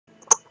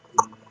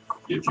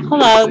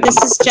Hello,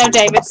 this is Joe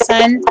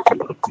Davidson.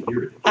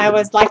 I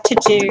would like to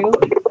do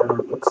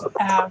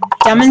a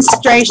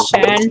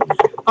demonstration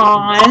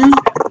on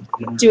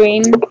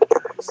doing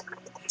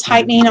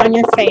tightening on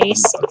your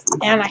face,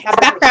 and I have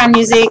background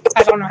music.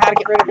 I don't know how to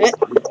get rid of it,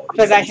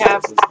 but I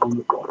have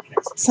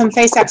some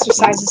face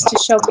exercises to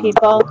show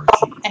people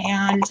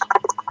and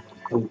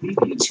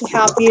to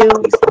help you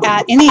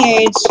at any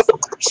age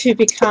to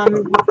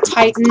become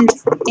tightened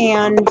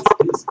and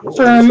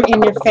firm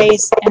in your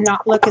face and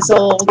not look as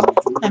old.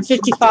 I'm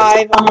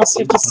 55, almost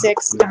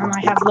 56, and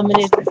I have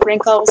limited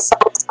wrinkles,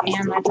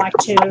 and I'd like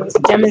to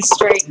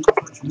demonstrate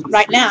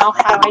right now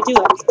how I do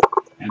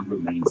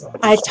it.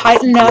 I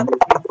tighten up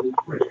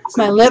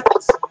my lip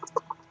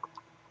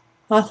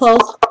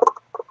muscles.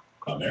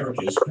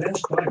 America's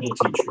best Bible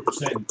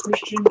teachers and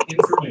Christian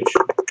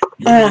information.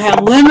 And I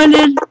have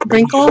limited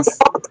wrinkles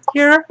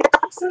here.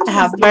 I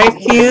have very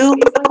few.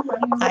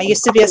 I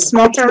used to be a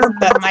smoker,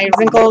 but my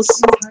wrinkles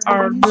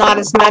are not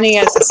as many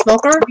as a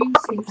smoker.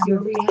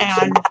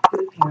 And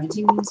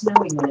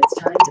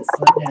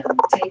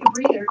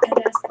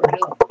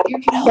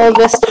hold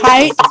this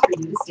tight.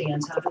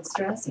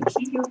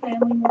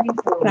 And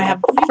I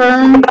have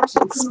firm,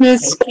 smooth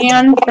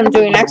skin from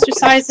doing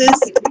exercises.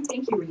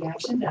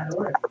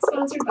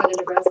 Sponsored by the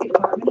Nebraska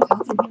Department of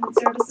Health and Human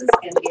Services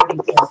and aired in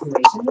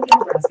cooperation with the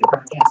Nebraska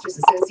Broadcasters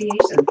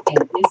Association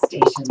and this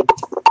station.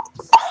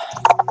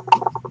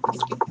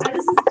 Hi,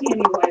 this is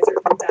Tammy Weiser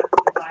from Back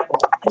with the Bible,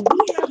 and we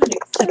have an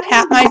exciting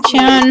pat my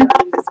chin.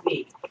 this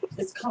week.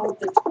 It's called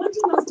the 20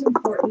 Most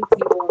Important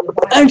People in the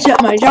Bible. I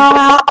jet my jaw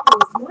out.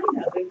 This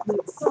lineup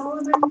includes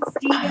Solomon,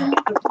 Stephen,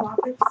 the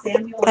prophet,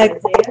 Samuel, I and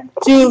Isaiah.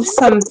 do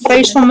some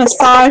facial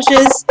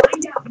massages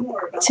Find out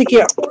more about to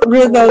get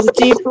rid of those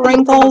deep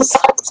wrinkles,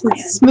 to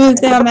smooth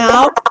them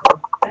out.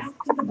 Back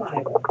to the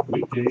Bible.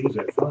 Weekdays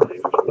at 5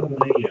 and 11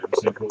 a.m.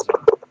 Central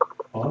Time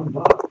on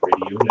Bob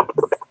Radio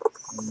Network.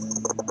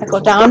 I go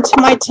down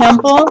to my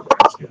temple.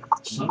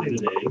 Sunny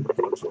today,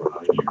 close or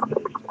high near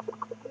 90.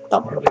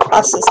 Don't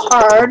press as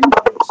hard.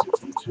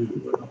 62,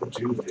 and on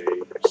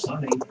Tuesday,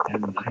 sunny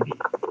and 90.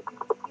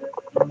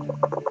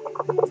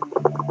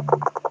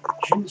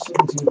 June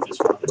 17th is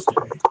Father's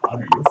Day.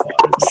 Honor your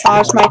father.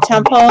 Massage my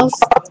temples.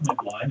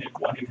 Comment line at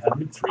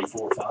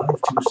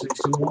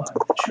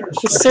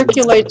 1-800-345-2621. To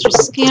circulate your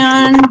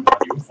skin.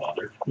 Your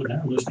father with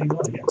our listening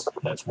audience.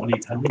 That's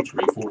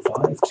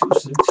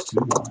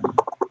 1-800-345-2621.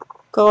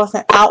 Go with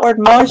an outward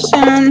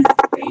motion.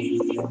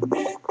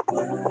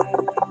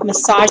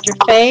 Massage your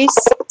face.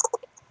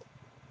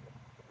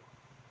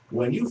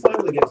 When you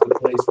finally get to the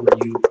place where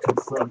you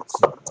confront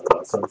someone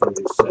about something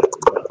they've said or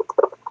done,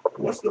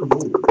 what's the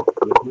mood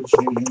with which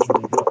you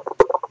usually go?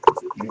 Is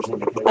it usually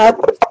the place Up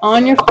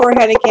on your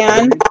forehead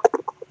again.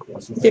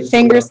 With your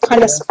fingers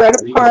kind of spread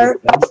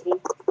apart. You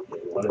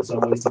wanted some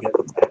ways to get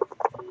them back.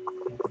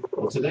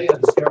 Well, today I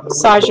discovered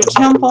Massage your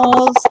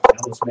temples.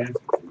 Alice Matthews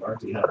and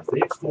Marty Hunt. They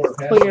explore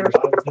Pull your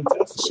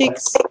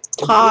cheeks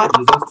taut.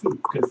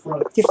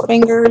 With your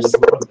fingers.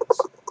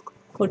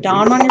 Go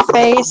down on your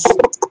face.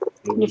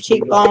 Your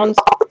cheekbones.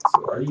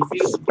 So are you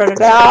feeling Spread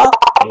it out.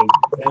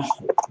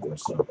 vengeful for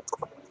something?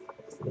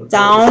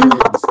 Down.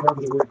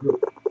 Discover the word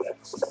group.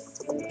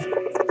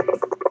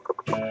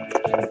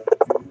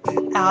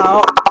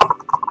 Out.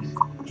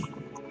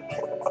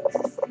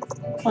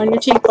 On your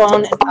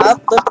cheekbone and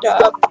up, lift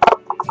up.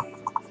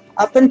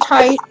 Up and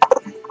tight.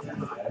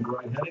 I'm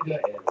Brian Henniga,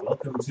 and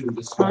welcome to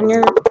this On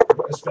your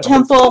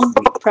temple.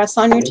 Press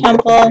on your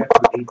temple.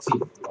 Chapter 18,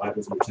 the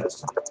Bible's New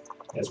Testament.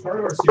 As part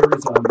of our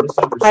series on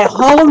misunderstanding I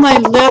hold my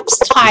lips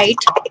tight.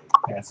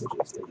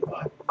 passages in the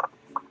Bible.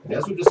 And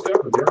as we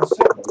discovered, there are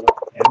several,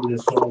 and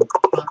this called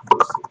hot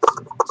verses,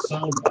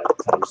 soundbite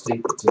type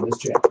statements in this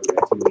chapter,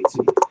 Matthew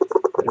 18.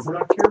 But if we're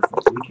not careful,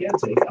 we can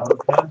take out of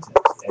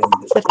context. And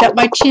Lift up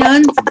my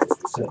chin.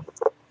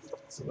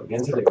 So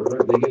again today, we're going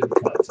to dig into the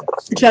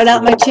context. Jut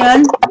out my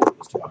chin. It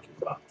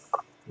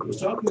was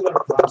talking about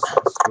a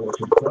process for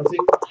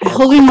confronting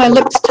Holding my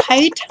lips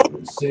tight.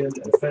 when sin and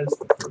offense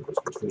occurs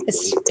between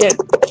It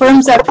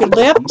firms up your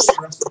lips.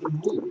 the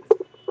mood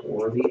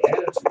or the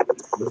attitude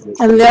with which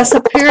And this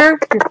up here,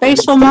 your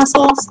facial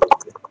muscles.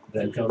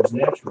 then comes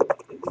naturally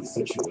in these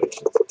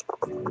situations.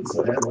 And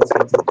so then let's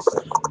get to this.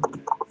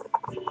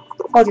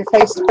 Hold your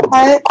face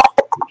tight.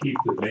 Keep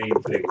the main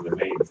thing the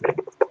main thing.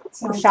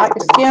 Push out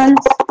your skin.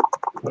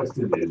 The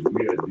question is,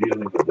 we are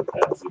dealing with the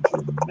passage in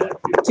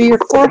Matthew. Do your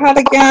forehead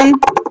again.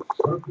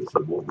 The purpose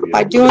of what we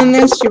By are doing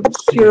this,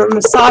 you're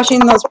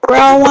massaging those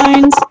brow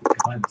lines. the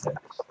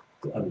context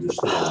to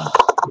understand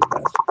the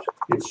passage.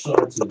 It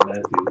starts in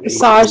Matthew 8.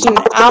 Massage in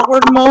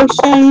outward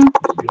motion.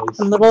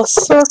 In little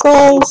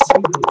circles.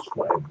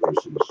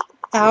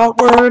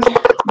 Outward.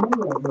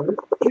 Moreover,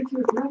 if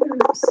your brother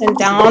And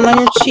down on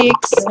your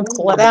cheeks. And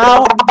pull it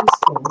out.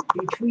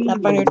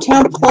 Up on your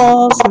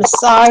temples.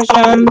 Massage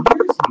them.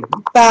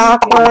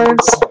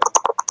 Backwards.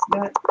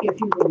 But if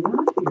you will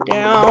not hear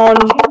Down.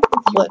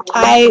 Pull it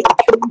tight.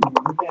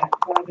 that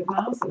by the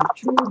mouth of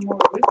 2 or more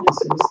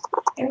witnesses,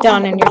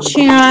 Down in your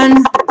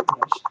chin.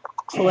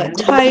 Pull it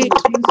tight.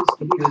 refuses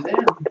to hear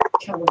them,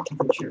 tell it to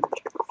the church.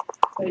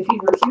 But if he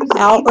refuses,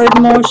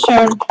 outward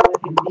motion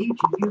let him be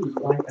to you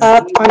like a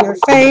up on your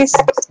face.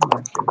 tax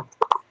collector.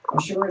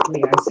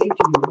 Assuredly, I say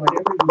to you,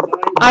 whatever you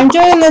bind I'm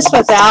doing this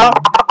without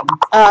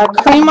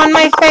cream on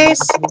my face.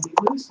 will be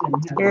loosed in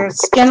heaven. Your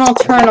skin will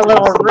turn a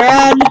little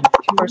red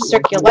for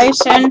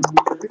circulation.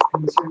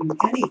 Concerning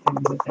anything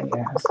that they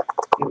ask,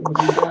 it will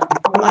be done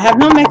for I have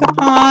no makeup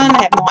on.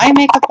 I have no eye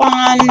makeup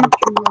on.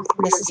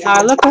 This is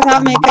how I look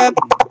without makeup,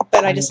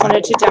 but I just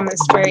wanted to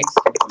demonstrate.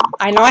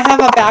 I know I have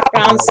a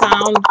background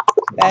sound,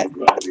 but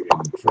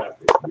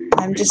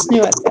I'm just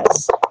new at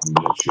this.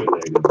 Make sure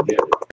they can get it.